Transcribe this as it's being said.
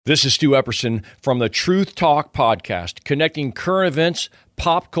This is Stu Epperson from the Truth Talk podcast, connecting current events,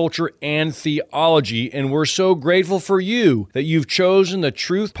 pop culture, and theology, and we're so grateful for you that you've chosen the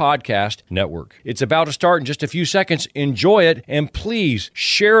Truth Podcast Network. It's about to start in just a few seconds. Enjoy it, and please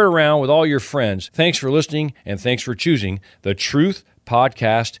share it around with all your friends. Thanks for listening, and thanks for choosing the Truth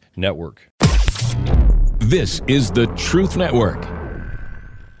Podcast Network. This is the Truth Network.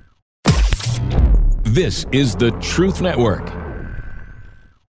 This is the Truth Network.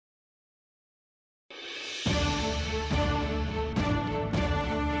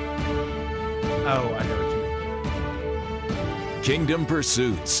 Oh, I know what you mean. Kingdom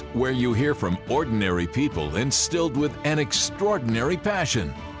Pursuits, where you hear from ordinary people instilled with an extraordinary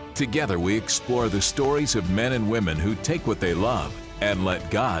passion. Together we explore the stories of men and women who take what they love and let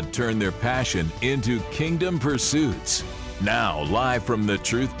God turn their passion into kingdom pursuits. Now, live from the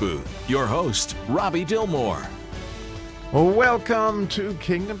Truth Booth, your host, Robby Dillmore. Well, welcome to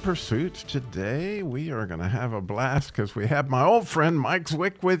Kingdom Pursuits. Today we are going to have a blast because we have my old friend Mike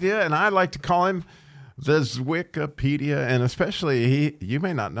Zwick with you, and I like to call him the Zwickopedia, and especially you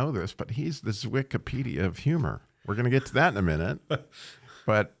may not know this, but he's the Zwickopedia of humor. We're going to get to that in a minute.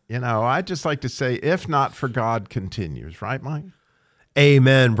 But, I just like to say, if not for God continues, right, Mike?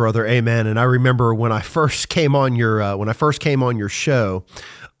 Amen, brother. Amen. And I remember when I first came on your show,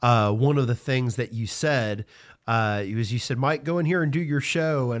 one of the things that you said, you said, Mike, go in here and do your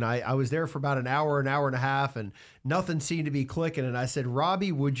show. And I was there for about an hour and a half, and nothing seemed to be clicking. And I said,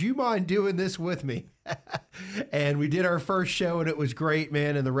 Robby, would you mind doing this with me? And we did our first show, and it was great,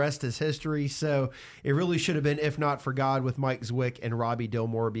 man. And the rest is history. So it really should have been If Not For God with Mike Zwick and Robby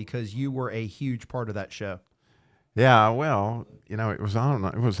Dillmore, because you were a huge part of that show. Yeah, well, it was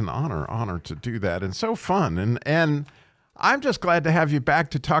an honor to do that, and so fun. And I'm just glad to have you back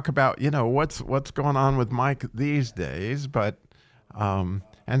to talk about, what's going on with Mike these days. But, and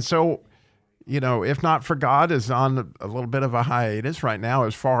so, If Not For God is on a little bit of a hiatus right now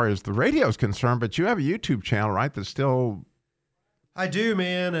as far as the radio is concerned, but you have a YouTube channel, right, that's still... I do,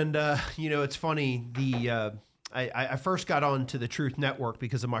 man. And, it's funny. I first got on to the Truth Network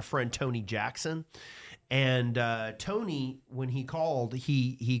because of my friend Tony Jackson. And Tony, when he called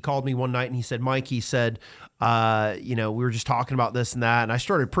me one night and he said, Mike, we were just talking about this and that. And I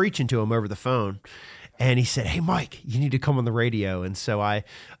started preaching to him over the phone. And he said, hey, Mike, you need to come on the radio. And so I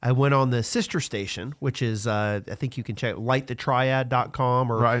went on the sister station, which is, I think you can check lightthetriad.com,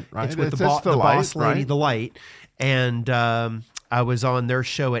 or right. It's with it's the Light, boss lady, right? The Light. And I was on their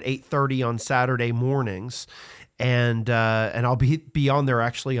show at 8:30 on Saturday mornings. And I'll be on there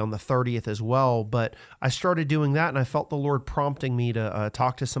actually on the 30th as well. But I started doing that, and I felt the Lord prompting me to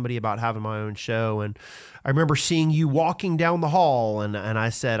talk to somebody about having my own show. And I remember seeing you walking down the hall, and I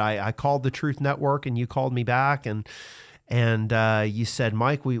said, I called the Truth Network, and you called me back, and you said,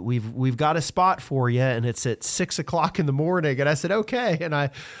 Mike, we've got a spot for you, and it's at 6:00 in the morning. And I said, okay. And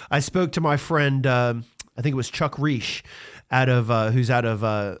I spoke to my friend, I think it was Chuck Reish, who's out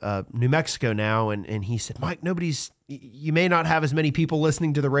of New Mexico now, and he said, Mike, you may not have as many people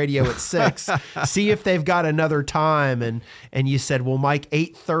listening to the radio at 6. See if they've got another time. And you said, well, Mike,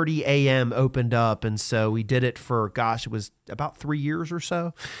 8:30 a.m. opened up, and so we did it for, it was about 3 years or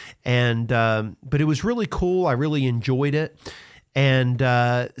so, and but it was really cool. I really enjoyed it, and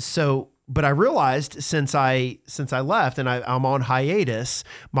But I realized since I left and I'm on hiatus,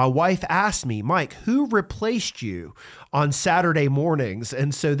 my wife asked me, Mike, who replaced you on Saturday mornings?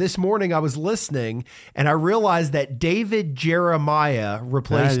 And so this morning I was listening, and I realized that David Jeremiah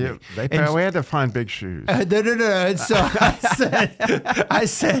replaced me. We had to find big shoes. No. And so I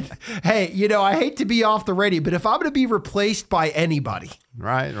said, hey, I hate to be off the radio, but if I'm going to be replaced by anybody,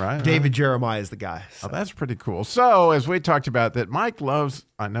 Right. David Jeremiah is the guy. So. Oh, that's pretty cool. So as we talked about that,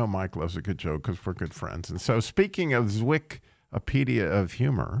 I know Mike loves a good joke because we're good friends. And so speaking of Zwickopedia of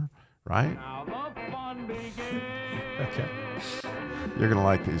humor, right? Now the fun begins. Okay. You're going to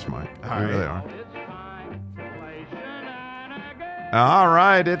like these, Mike. All You right. really are. It's time to play shenanigans. All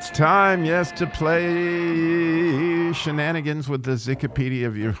right, it's time, to play shenanigans with the Zwickopedia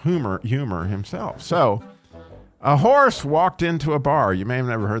of your humor himself. So, a horse walked into a bar. You may have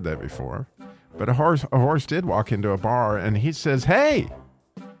never heard that before, but a horse did walk into a bar, and he says, "Hey,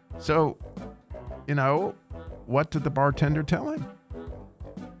 so, what did the bartender tell him?"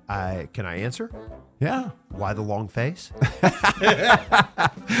 Can I answer? Yeah. Why the long face? I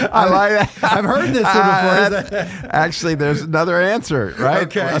like that. I've heard this before. Actually, there's another answer, right?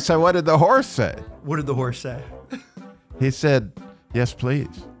 Okay. So what did the horse say? What did the horse say? He said, "Yes,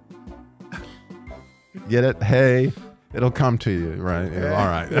 please." Get it? Hey, it'll come to you, right? Yeah. All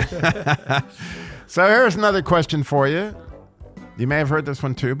right. So here's another question for you. You may have heard this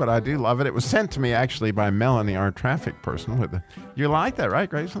one too, but I do love it. It was sent to me actually by Melanie, our traffic person. You like that, right,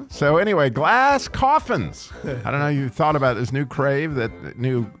 Grayson? So anyway, glass coffins. I don't know if you've thought about this new craze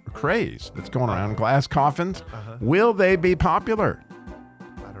that's going around. Glass coffins. Will they be popular?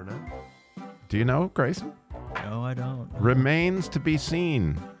 I don't know. Do you know, Grayson? No, I don't. Remains to be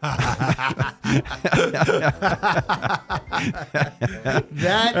seen. That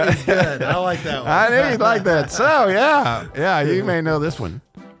is good. I like that one. I knew you'd like that. So, yeah, you may know this one.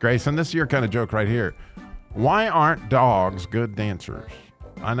 Grayson, this is your kind of joke right here. Why aren't dogs good dancers?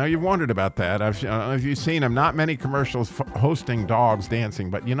 I know you've wondered about that. I don't know if you've seen them. Not many commercials hosting dogs dancing,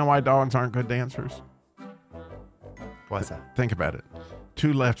 but you know why dogs aren't good dancers? What's that? Think about it.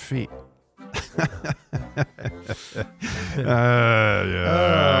 2 left feet. Yeah. Oh,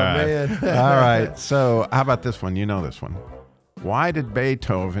 man. All right. So how about this one? You know this one. Why did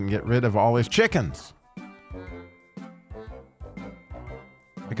Beethoven get rid of all his chickens?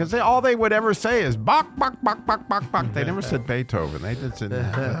 Because all they would ever say is bok, bok, bok, bok, bok, bok. They never said Beethoven. They just didn't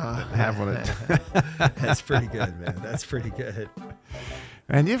have one. That's pretty good, man. That's pretty good.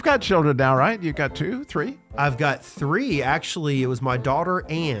 And you've got children now, right? You've got 2, 3? I've got 3. Actually, it was my daughter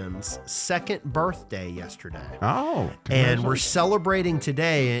Anne's 2nd birthday yesterday. Oh, And we're celebrating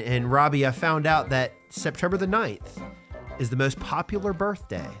today. And Robbie, I found out that September the 9th is the most popular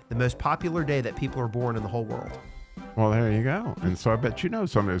birthday, the most popular day that people are born in the whole world. Well, there you go. And so I bet you know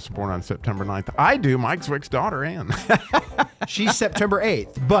somebody who's born on September 9th. I do. Mike Zwick's daughter, Ann. She's September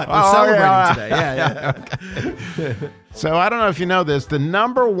 8th, but we're celebrating today. Yeah. So I don't know if you know this. The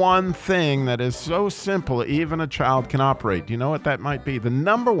number one thing that is so simple, even a child can operate. Do you know what that might be? The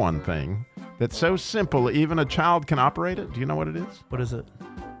number one thing that's so simple, even a child can operate it. Do you know what it is? What is it?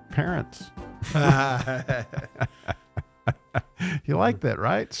 Parents. You like that,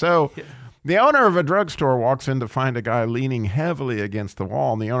 right? So the owner of a drugstore walks in to find a guy leaning heavily against the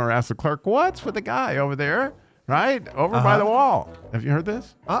wall. And the owner asks the clerk, "What's with the guy over there? Right? Over by the wall." Have you heard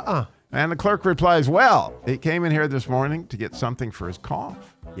this? And the clerk replies, "Well, he came in here this morning to get something for his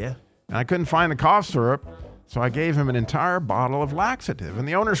cough. Yeah. And I couldn't find the cough syrup, so I gave him an entire bottle of laxative." And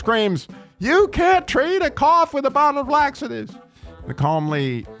the owner screams, "You can't treat a cough with a bottle of laxatives." And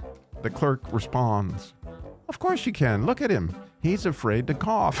calmly, the clerk responds, "Of course you can. Look at him. He's afraid to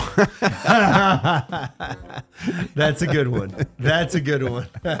cough." That's a good one. That's a good one.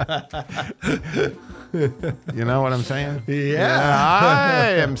 You know what I'm saying? Yeah. I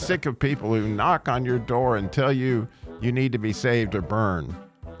am sick of people who knock on your door and tell you you need to be saved or burn.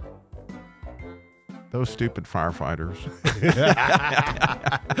 Those stupid firefighters.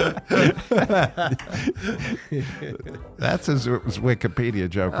 That's his Wikipedia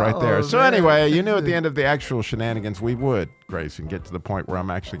joke right there. Oh, So man. anyway, you knew at the end of the actual shenanigans we would, Grayson, get to the point where I'm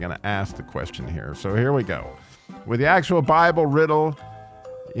actually going to ask the question here. So here we go. With the actual Bible riddle,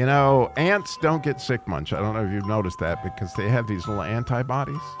 you know, ants don't get sick much. I don't know if you've noticed that because they have these little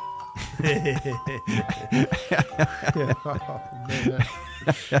antibodies.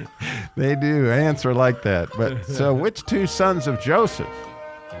 They do. Ants are like that. But so which 2 sons of Joseph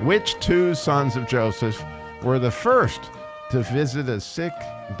were the first to visit a sick,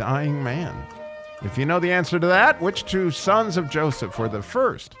 dying man? If you know the answer to that, which 2 sons of Joseph were the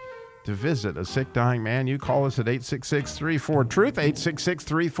first to visit a sick, dying man? You call us at 866-34-TRUTH,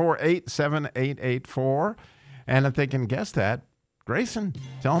 866-348-7884. And if they can guess that, Grayson,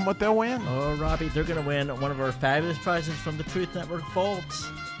 tell them what they'll win. Oh, Robbie, they're going to win one of our fabulous prizes from the Truth Network vaults.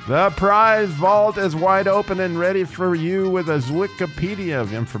 The prize vault is wide open and ready for you with a Wikipedia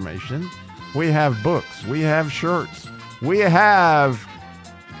of information. We have books. We have shirts. We have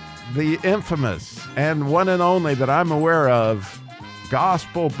the infamous and one and only that I'm aware of,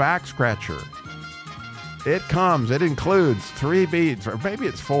 Gospel Back Scratcher. It includes 3 beads, or maybe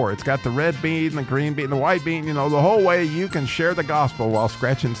it's 4. It's got the red bead and the green bead and the white bead. You know, the whole way you can share the gospel while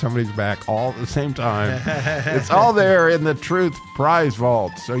scratching somebody's back all at the same time. It's all there in the Truth Prize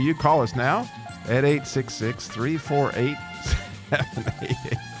Vault. So you call us now at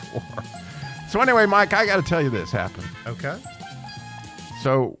 866-348-7884. So anyway, Mike, I got to tell you this happened. Okay.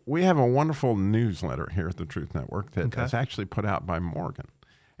 So we have a wonderful newsletter here at the Truth Network that's actually put out by Morgan.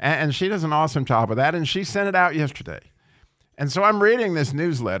 And she does an awesome job of that, and she sent it out yesterday. And so I'm reading this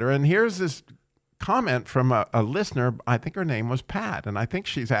newsletter, and here's this comment from a listener. I think her name was Pat, and I think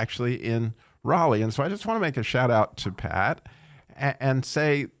she's actually in Raleigh. And so I just want to make a shout out to Pat and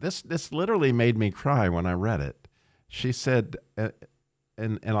say this literally made me cry when I read it. She said,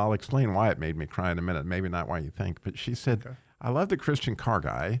 and I'll explain why it made me cry in a minute, maybe not why you think, but she said, "I love the Christian car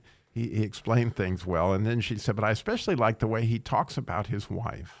guy. He explained things well." And then she said, "But I especially like the way he talks about his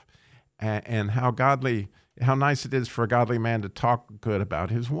wife and how godly how nice it is for a godly man to talk good about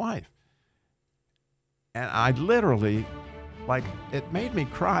his wife. And I literally, like, it made me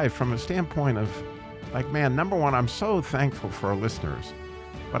cry from a standpoint of, like, man, number one, I'm so thankful for our listeners,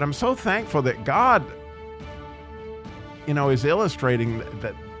 but I'm so thankful that God, you know, is illustrating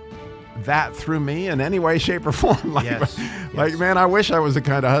that through me in any way, shape, or form. Like, Yes. like, man, I wish I was the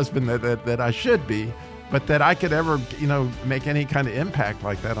kind of husband that I should be, but that I could ever, you know, make any kind of impact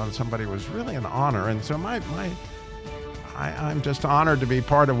like that on somebody was really an honor. And so I'm just honored to be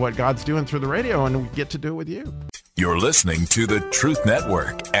part of what God's doing through the radio, and we get to do it with you. You're listening to the Truth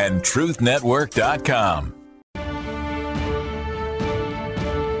Network and truthnetwork.com.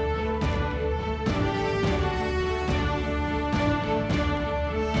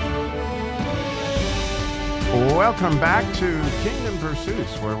 Welcome back to Kingdom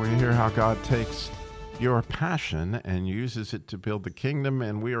Pursuits, where we hear how God takes your passion and uses it to build the kingdom.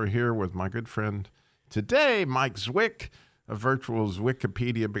 And we are here with my good friend today, Mike Zwick, a virtual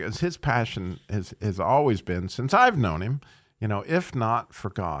Zwickipedia, because his passion has always been, since I've known him, you know, if not for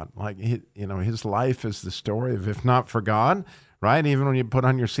God. Like, you know, his life is the story of if not for God, right? Even when you put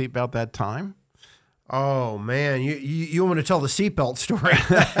on your seatbelt that time. Oh man, you want me to tell the seatbelt story?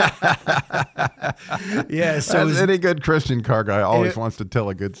 Yeah, so As any good Christian car guy always wants to tell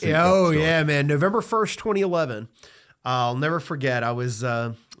a good seatbelt story. Yeah, man. November 1st, 2011. I'll never forget. I was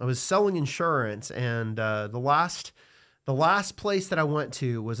selling insurance, and the last place that I went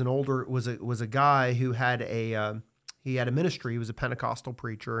to was a guy who had a ministry. He was a Pentecostal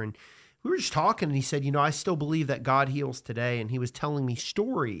preacher, and we were just talking, and he said, you know, I still believe that God heals today. And he was telling me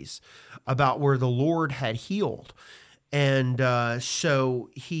stories about where the Lord had healed. And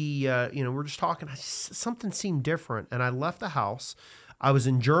so he, you know, we're just talking. Something seemed different. And I left the house. I was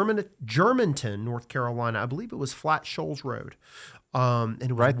in Germantown, North Carolina. I believe it was Flat Shoals Road. And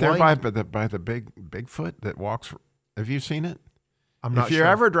it was right there by the big Bigfoot that walks. Have you seen it? I'm not sure. If you're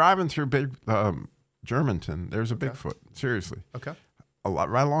ever driving through Germantown, there's a Bigfoot. Seriously. Okay.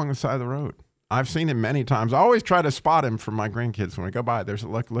 Right along the side of the road. I've seen him many times. I always try to spot him for my grandkids when we go by. There's a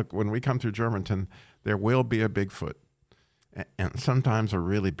look, when we come through Germantown, there will be a Bigfoot. And sometimes a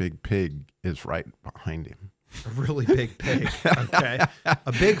really big pig is right behind him. A really big pig. Okay.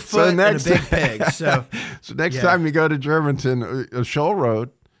 A big foot and a big pig. So next time you go to Germantown, Shoal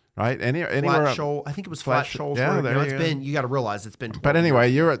Road, right? Anywhere Flat Shoal. I think it was Flat Shoals Road. There it's been. You got to realize it's been. But anyway,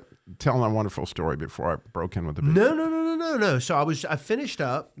 you're telling a wonderful story before I broke in with the big. No. So I finished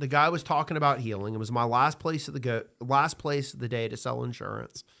up. The guy was talking about healing. It was my last place of the day to sell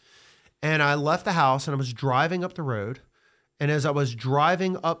insurance, and I left the house and I was driving up the road. And as I was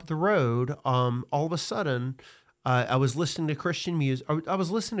driving up the road, all of a sudden, I was listening to Christian music. I was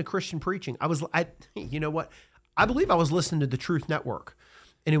listening to Christian preaching. You know what? I believe I was listening to the Truth Network,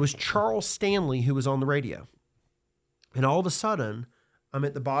 and it was Charles Stanley who was on the radio. And all of a sudden, I'm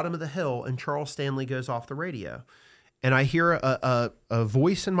at the bottom of the hill, and Charles Stanley goes off the radio, and I hear a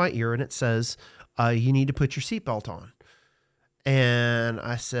voice in my ear, and it says, "You need to put your seatbelt on." And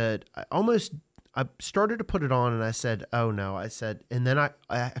I said, I started to put it on, and I said, "Oh no!" I said, and then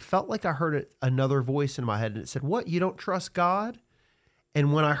I felt like I heard another voice in my head, and it said, "What? You don't trust God?"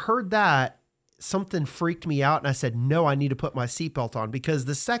 And when I heard that, something freaked me out, and I said, "No, I need to put my seatbelt on," because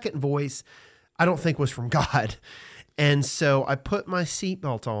the second voice, I don't think was from God. And so I put my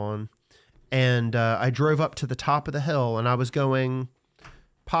seatbelt on, and I drove up to the top of the hill, and I was going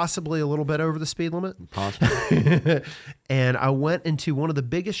possibly a little bit over the speed limit. Possibly. And I went into one of the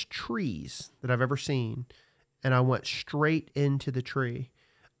biggest trees that I've ever seen, and I went straight into the tree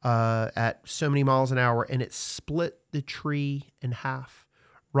at so many miles an hour, and it split the tree in half.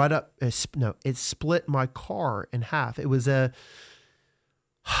 It split my car in half. It was a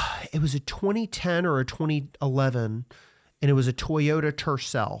 2010 or a 2011, and it was a Toyota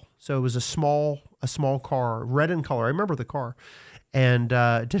Tercel. So it was a small car, red in color. I remember the car. And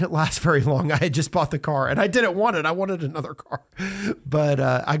it didn't last very long. I had just bought the car, and I didn't want it. I wanted another car. But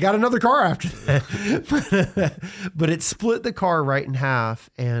I got another car after that. But it split the car right in half.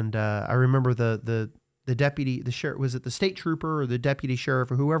 And I remember the deputy, the sheriff, was it the state trooper or the deputy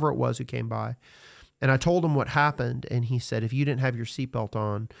sheriff or whoever it was who came by? And I told him what happened, and he said, if you didn't have your seatbelt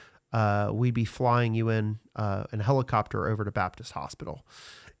on, we'd be flying you in a helicopter over to Baptist Hospital.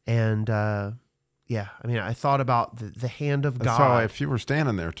 And yeah, I mean, I thought about the hand of God. So if you were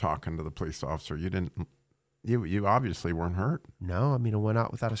standing there talking to the police officer, you obviously weren't hurt. No, I mean, I went out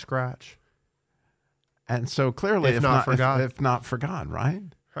without a scratch. And so clearly, if not for God, right?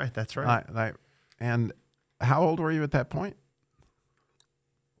 Right, that's right. And how old were you at that point?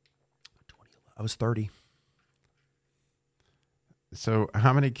 I was 30. So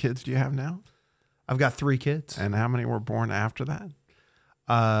how many kids do you have now? I've got 3 kids. And how many were born after that?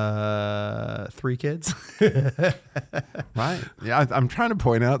 3 kids. Right. Yeah, I'm trying to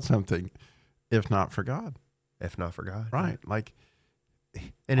point out something. If not for God. If not for God. Right. Like,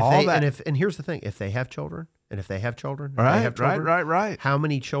 and if all they, that, and here's the thing, if they have children, right. how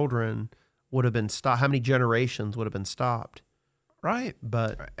many children would have been stopped? How many generations would have been stopped? Right.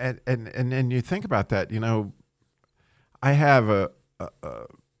 But and you think about that, I have it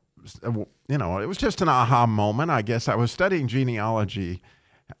was just an aha moment. I guess I was studying genealogy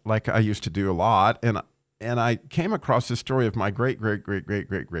like I used to do a lot. And I came across the story of my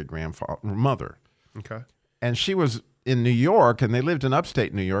great-great-great-great-great-great-grandfather. okay. And she was in New York, and they lived in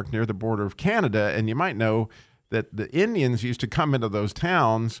upstate New York near the border of Canada. And you might know that the Indians used to come into those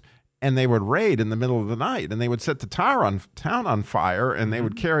towns, and they would raid in the middle of the night, and they would set the town on fire, and they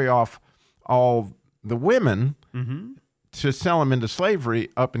would carry off all the women to sell them into slavery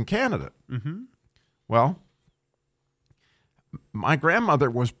up in Canada. Mm-hmm. Well, my grandmother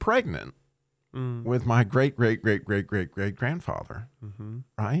was pregnant with my great-great-great-great-great-great-grandfather,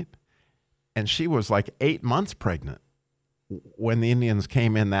 right? And she was like 8 months pregnant when the Indians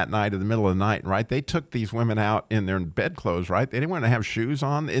came in that night in the middle of the night, right? They took these women out in their bedclothes, right? They didn't want to have shoes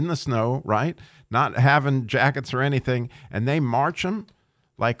on in the snow, right? Not having jackets or anything. And they march them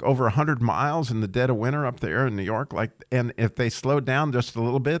like over 100 miles in the dead of winter up there in New York. And if they slowed down just a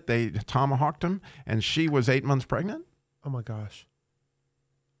little bit, they tomahawked them. And she was 8 months pregnant. Oh my gosh.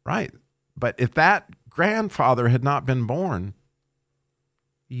 Right. But if that grandfather had not been born,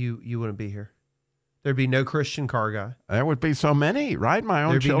 you wouldn't be here. There'd be no Christian car guy. There would be so many, right? My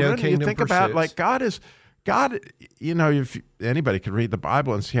own There'd children. be no Kingdom You think about Pursuits. like God, if anybody could read the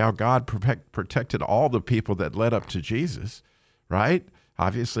Bible and see how God protected all the people that led up to Jesus, right?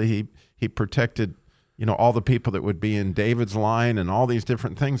 Obviously he protected, all the people that would be in David's line and all these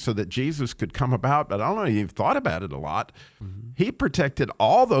different things so that Jesus could come about. But I don't know if you've thought about it a lot. He protected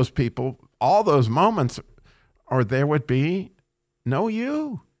all those people, all those moments, or there would be no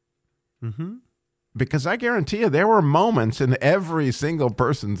you. Mm-hmm. Because I guarantee you there were moments in every single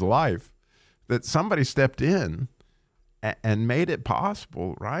person's life that somebody stepped in and made it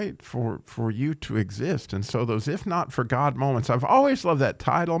possible, right, for you to exist. And so those if not for God moments, I've always loved that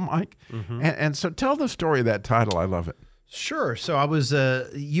title, Mike. And so tell the story of that title. I love it. Sure. So I was,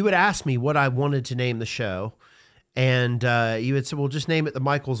 you had asked me what I wanted to name the show, and you had said, well, just name it the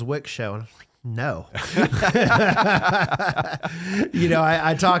Michael Zwick Show. And I'm like, no.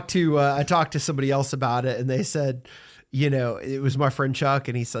 I talked to somebody else about it, and they said, it was my friend Chuck,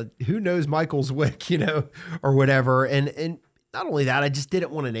 and he said, who knows Michael Zwick, or whatever. And not only that, I just didn't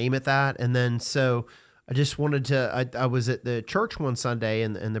want to name it that. And then, so I just wanted to, I was at the church one Sunday,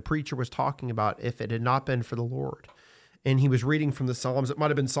 and the preacher was talking about if it had not been for the Lord. And he was reading from the Psalms. It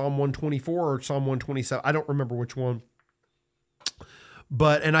might've been Psalm 124 or Psalm 127. I don't remember which one.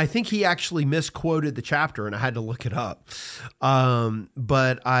 And I think he actually misquoted the chapter, and I had to look it up.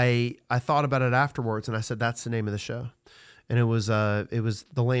 But I thought about it afterwards, and I said, that's the name of the show. And it was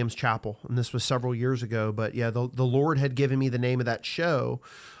the Lamb's Chapel. And this was several years ago, but yeah, the Lord had given me the name of that show.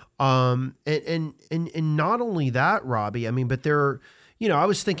 And not only that, Robbie, I mean, but I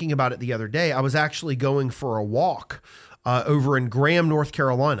was thinking about it the other day. I was actually going for a walk, over in Graham, North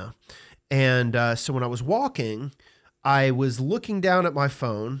Carolina. And, so when I was walking, I was looking down at my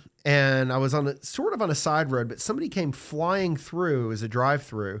phone, and I was on a side road, but somebody came flying through as a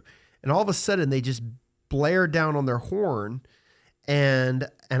drive-through, and all of a sudden they just blared down on their horn, and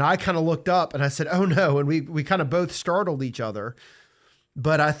I kind of looked up and I said, oh no. And we kind of both startled each other,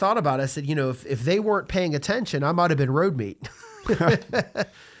 but I thought about it. I said, if they weren't paying attention, I might've been road meat.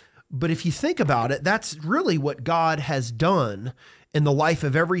 But if you think about it, that's really what God has done in the life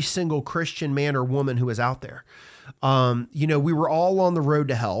of every single Christian man or woman who is out there. We were all on the road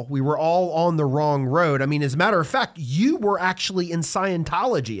to hell. We were all on the wrong road. I mean, as a matter of fact, you were actually in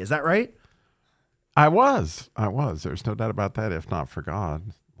Scientology. Is that right? I was. There's no doubt about that. If not for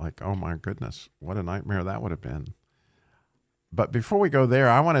God, like, oh my goodness, what a nightmare that would have been. But before we go there,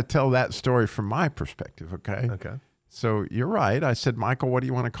 I want to tell that story from my perspective. Okay. Okay. So you're right. I said, Michael, what do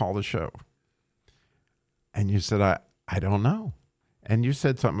you want to call the show? And you said, I don't know. And you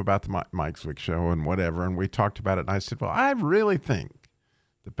said something about the Mike Zwick Show and whatever, and we talked about it. And I said, well, I really think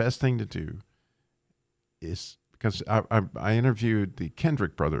the best thing to do is, because I interviewed the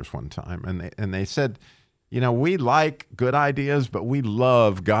Kendrick brothers one time, and they said, we like good ideas, but we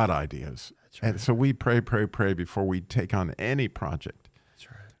love God ideas. That's right. And so we pray before we take on any project. That's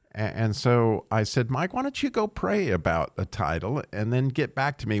right. And so I said, Mike, why don't you go pray about a title and then get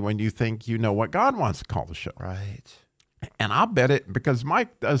back to me when you think you know what God wants to call the show. Right. And I'll bet it, because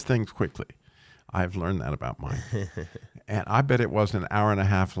Mike does things quickly. I've learned that about Mike. And I bet it was an hour and a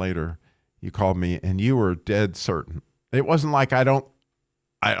half later, you called me and you were dead certain. It wasn't like I don't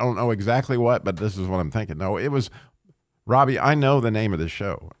know exactly what, but this is what I'm thinking. No, it was, Robby, I know the name of the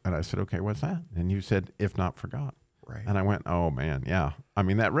show. And I said, okay, what's that? And you said, If Not For God. Right. And I went, oh man, yeah. I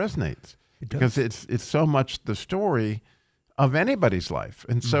mean, that resonates because it's so much the story of anybody's life.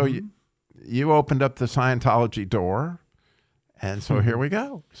 And so you opened up the Scientology door. And so here we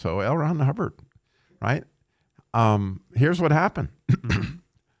go. So L. Ron Hubbard, right? Here's what happened.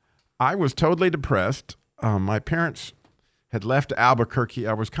 I was totally depressed. My parents had left Albuquerque.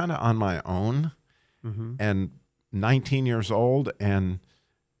 I was kind of on my own and 19 years old, and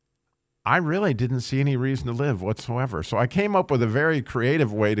I really didn't see any reason to live whatsoever. So I came up with a very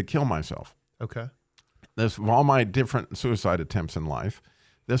creative way to kill myself. Okay. This, of all my different suicide attempts in life,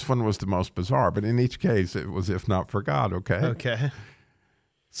 this one was the most bizarre, but in each case, it was if not for God, okay? Okay.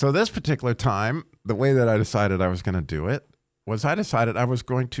 So this particular time, the way that I decided I was going to do it was I decided I was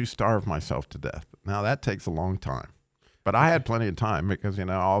going to starve myself to death. Now, that takes a long time, but I had plenty of time because, you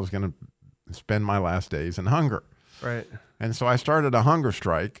know, I was going to spend my last days in hunger. Right. And so I started a hunger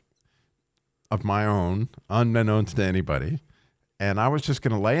strike of my own, unbeknownst to anybody. And I was just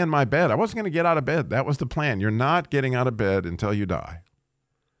going to lay in my bed. I wasn't going to get out of bed. That was the plan. You're not getting out of bed until you die.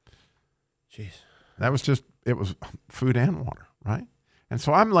 Jeez. That was just, it was food and water, right? And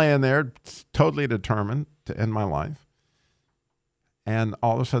so I'm laying there totally determined to end my life. And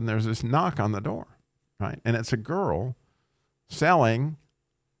all of a sudden there's this knock on the door, right? And it's a girl selling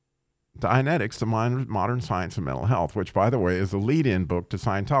Dianetics to Modern Science and Mental Health, which, by the way, is the lead-in book to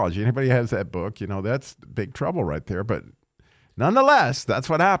Scientology. Anybody has that book, you know, that's big trouble right there. But nonetheless, that's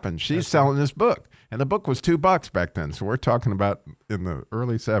what happened. She's selling this book. And the book was $2 back then. So we're talking about in the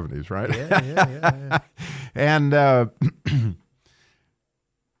early 70s, right? Yeah. And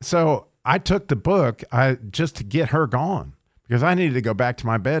so I took the book just to get her gone because I needed to go back to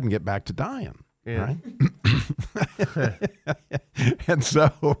my bed and get back to dying. Yeah. Right. And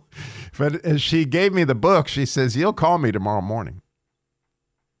so, but as she gave me the book, she says, "You'll call me tomorrow morning."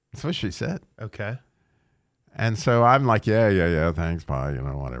 That's what she said. Okay. And so I'm like, yeah, thanks, bye, you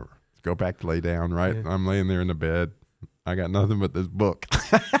know, whatever. Let's go back to lay down, right? Yeah. I'm laying there in the bed. I got nothing but this book.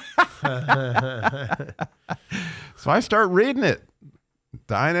 So I start reading it.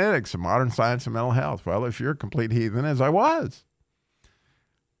 Dianetics, Modern Science and Mental Health. Well, if you're a complete heathen, as I was,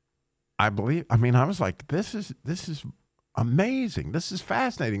 I was like, this is amazing. This is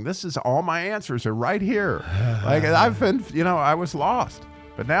fascinating. This is all my answers are right here. Like I've been, you know, I was lost,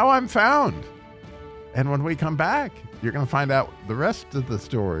 but now I'm found. And when we come back, you're going to find out the rest of the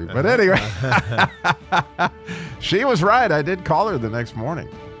story. But anyway, she was right. I did call her the next morning,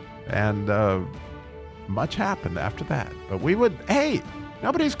 and much happened after that. But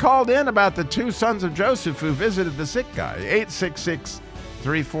nobody's called in about the two sons of Joseph who visited the sick guy.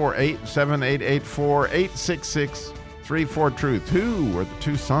 866-348-7884, 866-34-TRUTH. Who were the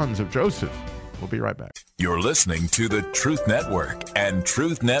two sons of Joseph? We'll be right back. You're listening to the Truth Network and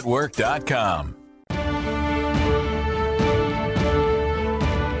truthnetwork.com.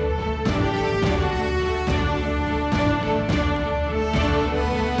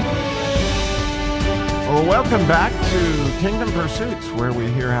 Well, welcome back to Kingdom Pursuits, where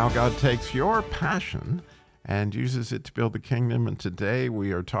we hear how God takes your passion and uses it to build the kingdom. And today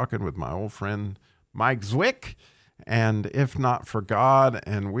we are talking with my old friend Mike Zwick, and If Not For God.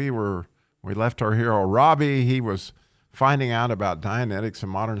 And we left our hero Robby. He was finding out about Dianetics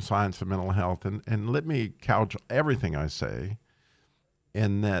and Modern Science and Mental Health. And let me couch everything I say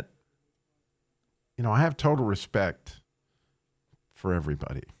in that, you know, I have total respect for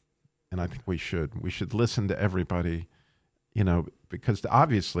everybody. And I think we should listen to everybody, you know, because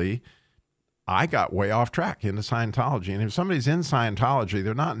obviously I got way off track into Scientology. And if somebody's in Scientology,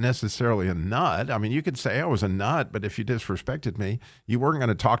 they're not necessarily a nut. I mean, you could say I was a nut, but if you disrespected me, you weren't going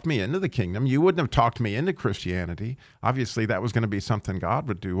to talk me into the kingdom. You wouldn't have talked me into Christianity. Obviously, that was going to be something God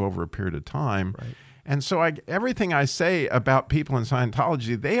would do over a period of time. Right. And so everything I say about people in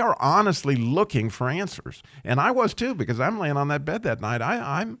Scientology, they are honestly looking for answers. And I was too, because I'm laying on that bed that night.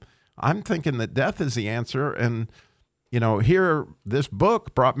 I'm thinking that death is the answer. And, you know, here, this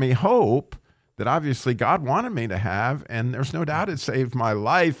book brought me hope that obviously God wanted me to have. And there's no doubt it saved my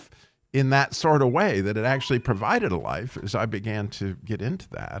life in that sort of way, that it actually provided a life as I began to get into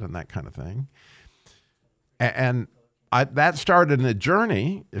that and that kind of thing. And that started a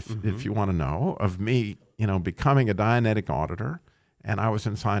journey, if you want to know, of me, you know, becoming a Dianetic auditor. And I was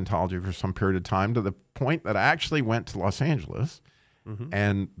in Scientology for some period of time, to the point that I actually went to Los Angeles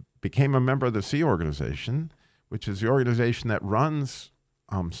and became a member of the Sea Organization, which is the organization that runs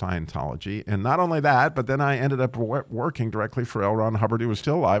Scientology. And not only that, but then I ended up working directly for L. Ron Hubbard, who was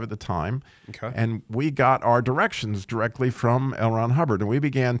still alive at the time. Okay. And we got our directions directly from L. Ron Hubbard. And we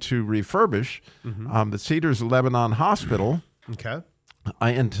began to refurbish the Cedars of Lebanon Hospital Okay.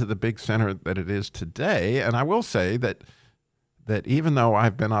 into the big center that it is today. And I will say that even though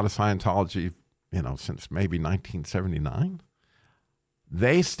I've been out of Scientology, since maybe 1979,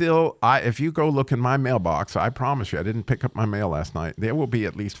 they still, if you go look in my mailbox, I promise you, I didn't pick up my mail last night, there will be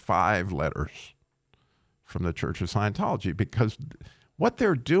at least 5 letters from the Church of Scientology, because what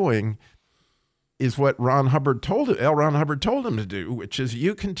they're doing is what L. Ron Hubbard told them to do, which is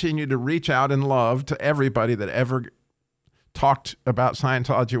you continue to reach out in love to everybody that ever talked about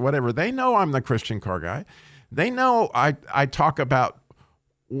Scientology or whatever. They know I'm the Christian car guy. They know I talk about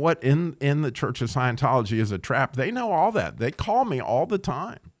what in the Church of Scientology is a trap. They know all that. They call me all the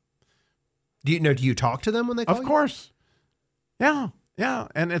time. Do you talk to them when they call you? Of course. Yeah. Yeah.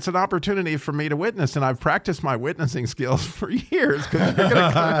 And it's an opportunity for me to witness. And I've practiced my witnessing skills for years. Because you're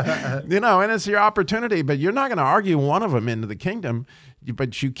gonna, and it's your opportunity. But you're not going to argue one of them into the kingdom.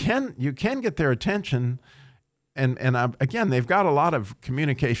 But you can get their attention. And again, they've got a lot of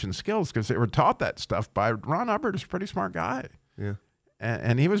communication skills because they were taught that stuff by Ron Hubbard. Is a pretty smart guy. Yeah.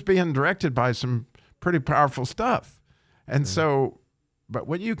 And he was being directed by some pretty powerful stuff. And so, but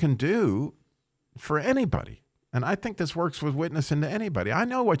what you can do for anybody, and I think this works with witnessing to anybody. I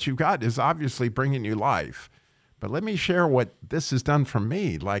know what you've got is obviously bringing you life, but let me share what this has done for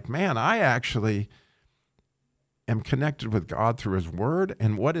me. Like, man, I actually am connected with God through his word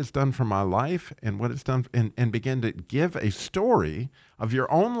and what it's done for my life and what it's done, and begin to give a story of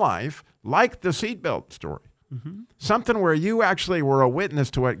your own life, like the seatbelt story. Mm-hmm. Something where you actually were a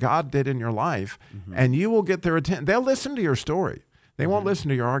witness to what God did in your life, and you will get their attention. They'll listen to your story. They won't listen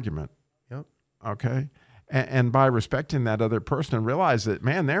to your argument. Yep. Okay? And by respecting that other person and realize that,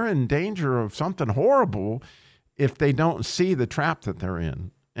 man, they're in danger of something horrible if they don't see the trap that they're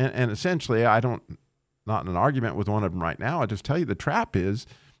in. And essentially, not in an argument with one of them right now, I just tell you the trap is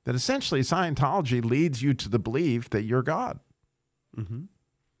that essentially Scientology leads you to the belief that you're God. Mm-hmm.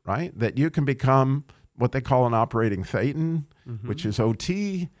 Right? That you can become what they call an operating thetan, which is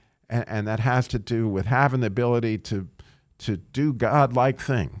OT, and that has to do with having the ability to do God-like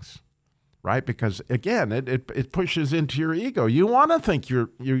things, right? Because again, it pushes into your ego. You want to think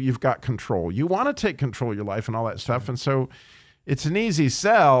you've got control. You want to take control of your life and all that stuff, and so it's an easy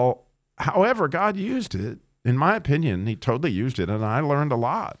sell. However, God used it. In my opinion, he totally used it, and I learned a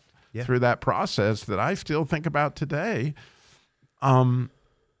lot through that process that I still think about today.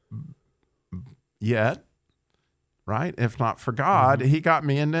 Yet, right? If not for God, he got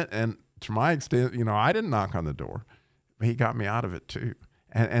me in it. And to my extent, I didn't knock on the door. He got me out of it too.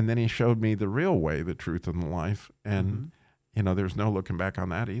 And then he showed me the real way, the truth, and the life. And, there's no looking back on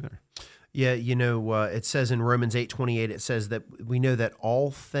that either. Yeah, it says in Romans 8:28, it says that we know that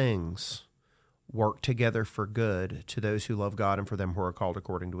all things work together for good to those who love God and for them who are called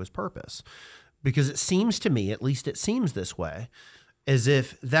according to his purpose. Because it seems to me, at least it seems this way, as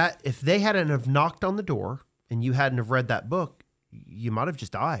if they hadn't have knocked on the door and you hadn't have read that book, you might have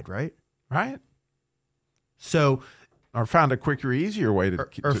just died, right? Right. So, or found a quicker, easier way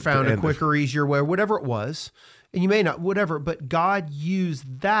easier way, or whatever it was. And you may not, whatever, but God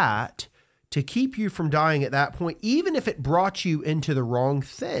used that to keep you from dying at that point, even if it brought you into the wrong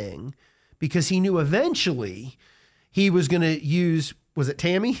thing, because he knew eventually he was going to use, was it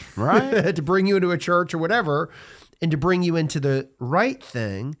Tammy? Right. to bring you into a church or whatever, and to bring you into the right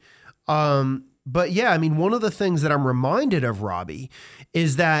thing. But yeah, I mean, one of the things that I'm reminded of, Robby,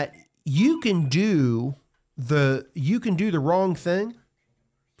 is that you can do the wrong thing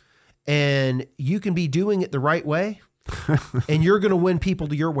and you can be doing it the right way and you're going to win people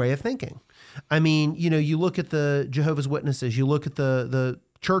to your way of thinking. I mean, you look at the Jehovah's Witnesses, you look at the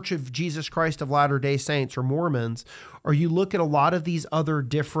Church of Jesus Christ of Latter-day Saints or Mormons, or you look at a lot of these other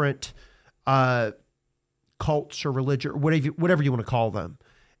different cults or religion, or whatever you want to call them,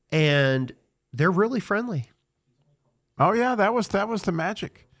 and they're really friendly. Oh yeah, that was the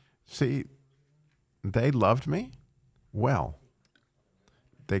magic. See, they loved me well.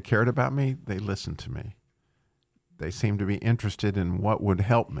 They cared about me. They listened to me. They seemed to be interested in what would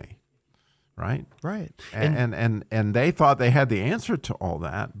help me. Right? Right. And they thought they had the answer to all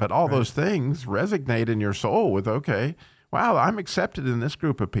that, but all those things resonate in your soul with, okay, wow, I'm accepted in this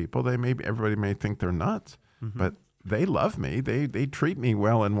group of people. Everybody may think they're nuts, but they love me. They treat me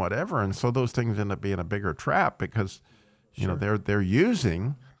well and whatever. And so those things end up being a bigger trap because, they're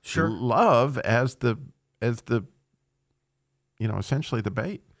using love as the essentially the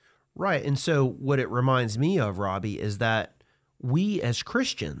bait. Right. And so what it reminds me of, Robby, is that we as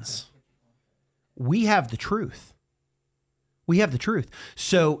Christians, we have the truth. We have the truth.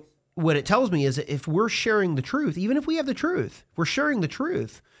 So what it tells me is that if we're sharing the truth, even if we have the truth, we're sharing the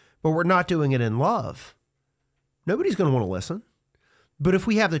truth, but we're not doing it in love, nobody's going to want to listen. But if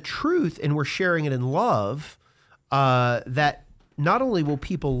we have the truth and we're sharing it in love, that not only will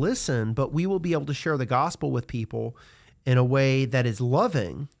people listen, but we will be able to share the gospel with people in a way that is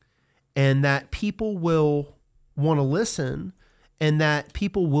loving, and that people will want to listen, and that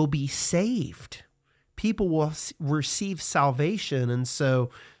people will be saved. People will receive salvation. And so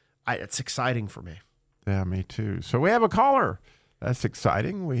it's exciting for me. Yeah, me too. So we have a caller. That's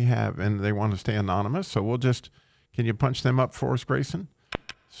exciting. And they want to stay anonymous. So can you punch them up for us, Grayson?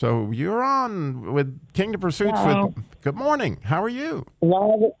 So you're on with Kingdom Pursuits. Good morning. How are you?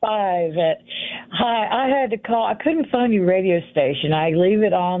 Live at 5. Hi, I had to call. I couldn't find your radio station. I leave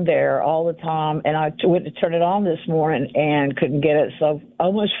it on there all the time, and I went to turn it on this morning and couldn't get it. So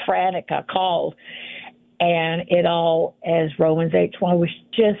almost frantic, I called. And it all, as Romans 8:20, was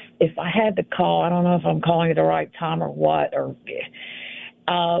just, if I had to call, I don't know if I'm calling at the right time or what,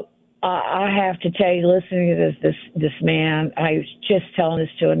 I have to tell you, listening to this man, I was just telling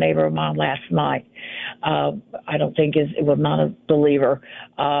this to a neighbor of mine last night. I don't think it was not a believer,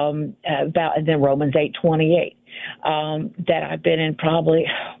 and then Romans 8:28, that I've been in probably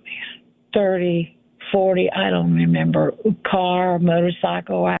 30, 40, I don't remember, car,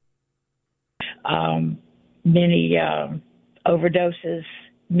 motorcycle, many overdoses,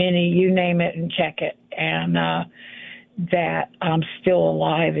 many, you name it and check it. And that I'm still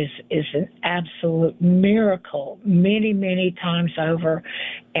alive is an absolute miracle, many, many times over.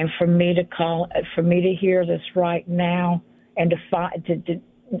 And for me to hear this right now, and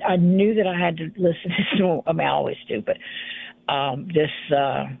I knew that I had to listen to this. I mean, I always do, but this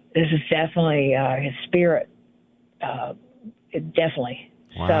is definitely his spirit. Definitely.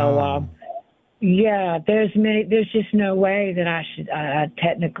 Wow. So, yeah, there's just no way that I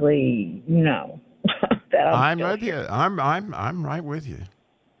technically know. I'm with you. I'm right with you.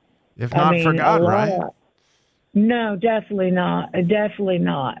 If not for God, right? No, definitely not. Definitely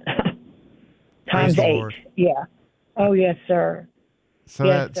not. Times 8. Lord. Yeah. Oh, yes, sir. So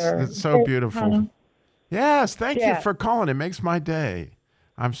that's so beautiful. Yes, thank you for calling. It makes my day.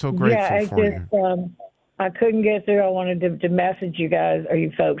 I'm so grateful for you. I couldn't get through. I wanted to message you guys or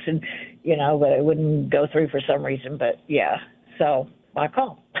you folks, and but it wouldn't go through for some reason. But yeah, so I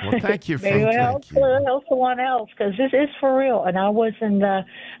called. Well, thank you. Maybe help someone else, because this is for real. And I wasn't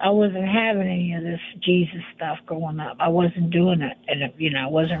having any of this Jesus stuff growing up. I wasn't doing it, and I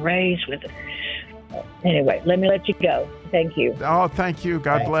wasn't raised with it. Anyway, let me let you go. Thank you. Oh, thank you.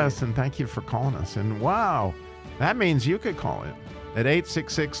 God bless, and thank you for calling us. And wow, that means you could call in at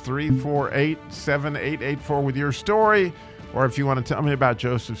 866-348-7884 with your story, or if you want to tell me about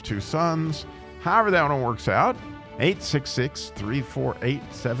Joseph's 2 sons, however that one works out,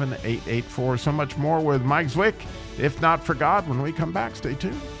 866-348-7884. So much more with Mike Zwick, If Not For God, when we come back. Stay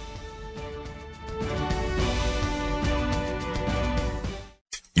tuned.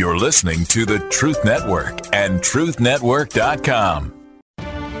 You're listening to the Truth Network and truthnetwork.com.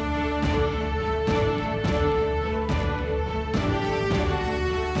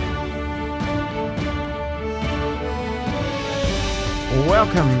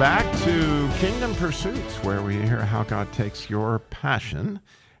 Welcome back to Kingdom Pursuits, where we hear how God takes your passion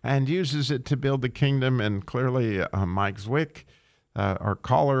and uses it to build the kingdom. And clearly, Mike Zwick, our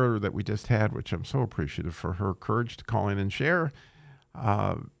caller that we just had, which I'm so appreciative for her courage to call in and share,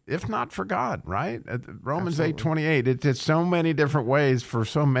 if not for God, right? Romans 8:28. It's just so many different ways for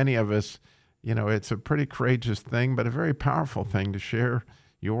so many of us. It's a pretty courageous thing, but a very powerful thing to share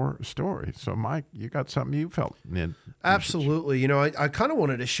your story. So, Mike, you got something you felt in. Absolutely. I kind of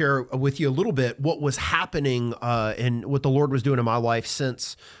wanted to share with you a little bit what was happening and what the Lord was doing in my life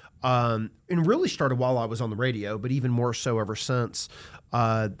since, and really started while I was on the radio, but even more so ever since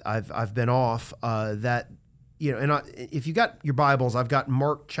I've been off. If you got your Bibles, I've got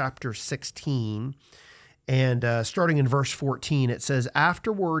Mark chapter 16. And starting in verse 14, it says,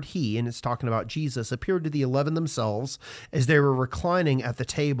 "Afterward he," and it's talking about Jesus, "appeared to the 11 themselves as they were reclining at the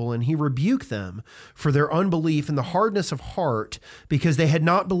table, and he rebuked them for their unbelief and the hardness of heart, because they had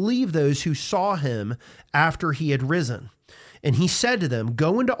not believed those who saw him after he had risen. And he said to them,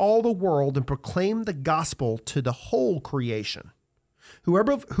 'Go into all the world and proclaim the gospel to the whole creation.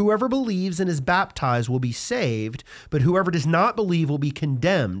 Whoever believes and is baptized will be saved, but whoever does not believe will be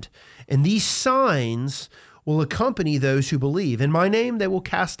condemned. And these signs will accompany those who believe. In my name they will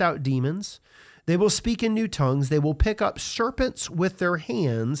cast out demons. They will speak in new tongues. They will pick up serpents with their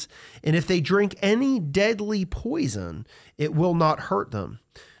hands. And if they drink any deadly poison, it will not hurt them.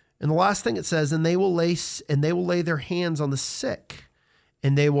 And the last thing it says, and they will lay their hands on the sick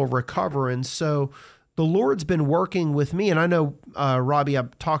and they will recover. And so the Lord's been working with me. And I know, Robby,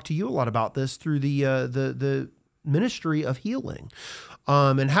 I've talked to you a lot about this through the ministry of healing,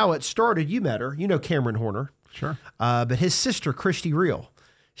 and how it started. You met her, Cameron Horner. Sure. But his sister, Christy Reel,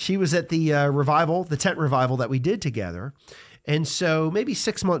 she was at the revival, the tent revival that we did together. And so maybe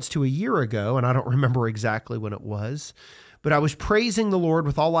 6 months to a year ago, and I don't remember exactly when it was, but I was praising the Lord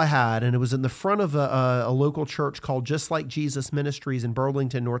with all I had, and it was in the front of a local church called Just Like Jesus Ministries in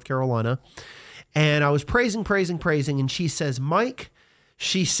Burlington, North Carolina. And I was praising, and she says, Mike,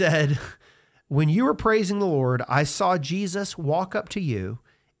 she said, when you were praising the Lord, I saw Jesus walk up to you,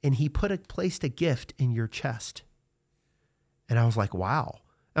 and he placed a gift in your chest. And I was like, wow.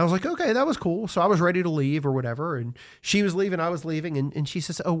 And I was like, okay, that was cool. So I was ready to leave or whatever. And she was leaving, I was leaving. And she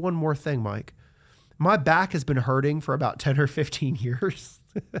says, oh, one more thing, Mike. My back has been hurting for about 10 or 15 years.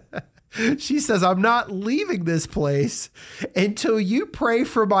 She says, I'm not leaving this place until you pray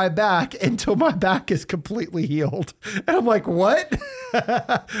for my back until my back is completely healed. And I'm like, what?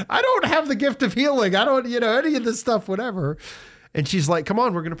 I don't have the gift of healing. I don't, any of this stuff, whatever. And she's like, come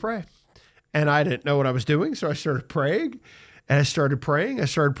on, we're going to pray. And I didn't know what I was doing. So I started praying and I started praying.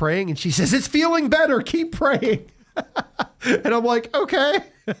 And she says, it's feeling better. Keep praying. And I'm like, okay.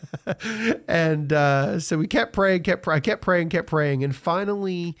 And so we kept praying. And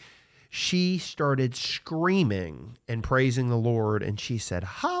finally, she started screaming and praising the Lord. And she said,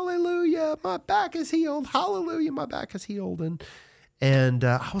 hallelujah, my back is healed. Hallelujah, my back is healed. And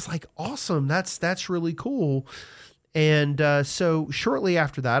I was like, awesome. That's really cool. And so shortly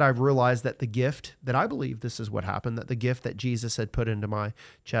after that, I realized that the gift that I believe this is what happened, that the gift that Jesus had put into my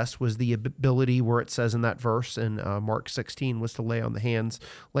chest was the ability where it says in that verse in Mark 16 was to lay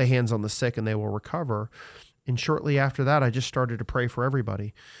hands on the sick and they will recover. And shortly after that, I just started to pray for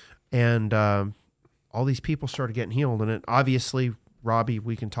everybody. And all these people started getting healed. And it obviously, Robby,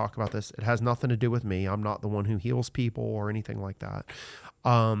 we can talk about this. It has nothing to do with me. I'm not the one who heals people or anything like that.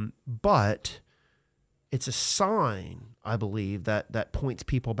 But it's a sign, I believe, that points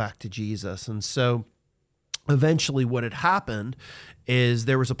people back to Jesus. And so eventually what had happened is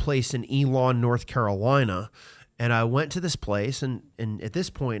there was a place in Elon, North Carolina, and I went to this place, and at this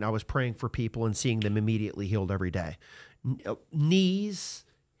point I was praying for people and seeing them immediately healed every day. Knees,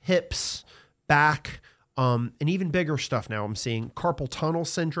 hips, back, and even bigger stuff now. I'm seeing carpal tunnel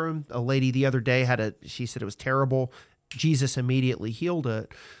syndrome. A lady the other day she said it was terrible. Jesus immediately healed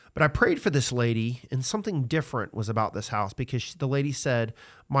it. But I prayed for this lady, and something different was about this house because the lady said,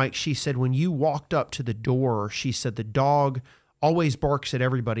 Mike, she said, when you walked up to the door, she said, the dog always barks at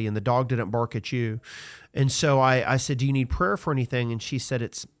everybody, and the dog didn't bark at you. And so I said, do you need prayer for anything? And she said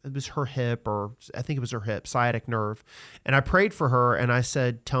it was her hip, or I think it was her hip, sciatic nerve. And I prayed for her, and I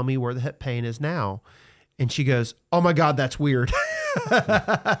said, tell me where the hip pain is now. And she goes, oh my God, that's weird.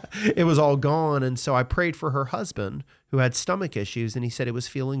 It was all gone. And so I prayed for her husband who had stomach issues, and he said it was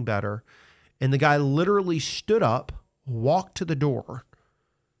feeling better. And the guy literally stood up, walked to the door.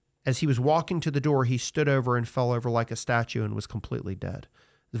 As he was walking to the door, he stood over and fell over like a statue and was completely dead.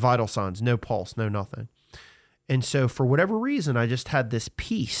 Vital signs, no pulse, no nothing. And so for whatever reason, I just had this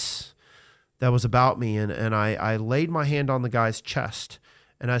peace that was about me. And I laid my hand on the guy's chest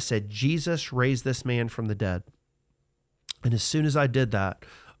and I said, Jesus raised this man from the dead. And as soon as I did that,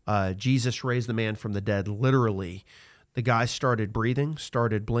 Jesus raised the man from the dead. Literally, the guy started breathing,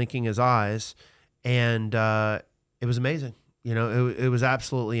 started blinking his eyes, and it was amazing. It was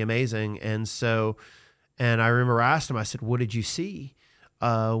absolutely amazing. And I remember I asked him, I said, what did you see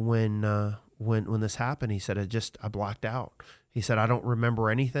when this happened? He said, I blacked out. He said, I don't remember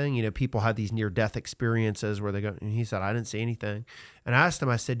anything. People have these near-death experiences where they go, and he said, I didn't see anything. And I asked him,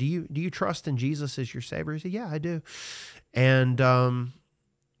 I said, do you trust in Jesus as your Savior? He said, yeah, I do. And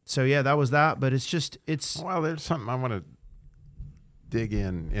so, yeah, that was that. But well, there's something I want to dig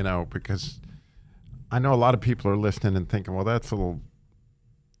in, because I know a lot of people are listening and thinking, well, that's a little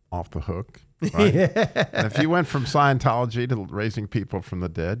off the hook. Right? Yeah. And if you went from Scientology to raising people from the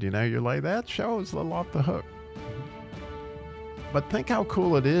dead, you're like, that show is a little off the hook. But think how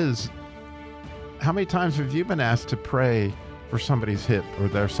cool it is. How many times have you been asked to pray for somebody's hip or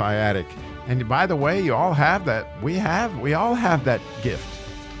their sciatic? And by the way, you all have that. We all have that gift,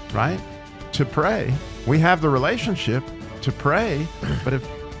 right? To pray. We have the relationship to pray. But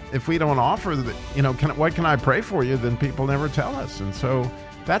if we don't offer what can I pray for you? Then people never tell us. And so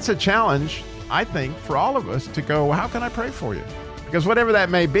that's a challenge, I think, for all of us to go, how can I pray for you? Because whatever that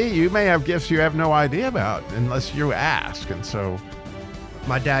may be, you may have gifts you have no idea about unless you ask. And so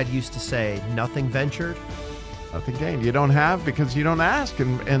My dad used to say, nothing ventured. nothing gained. You don't have because you don't ask.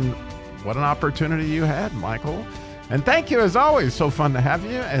 And what an opportunity you had, Michael. And thank you, as always. So fun to have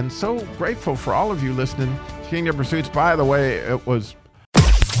you, and so grateful for all of you listening to Kingdom Pursuits. By the way, it was...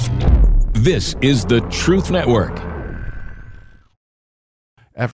 This is the Truth Network.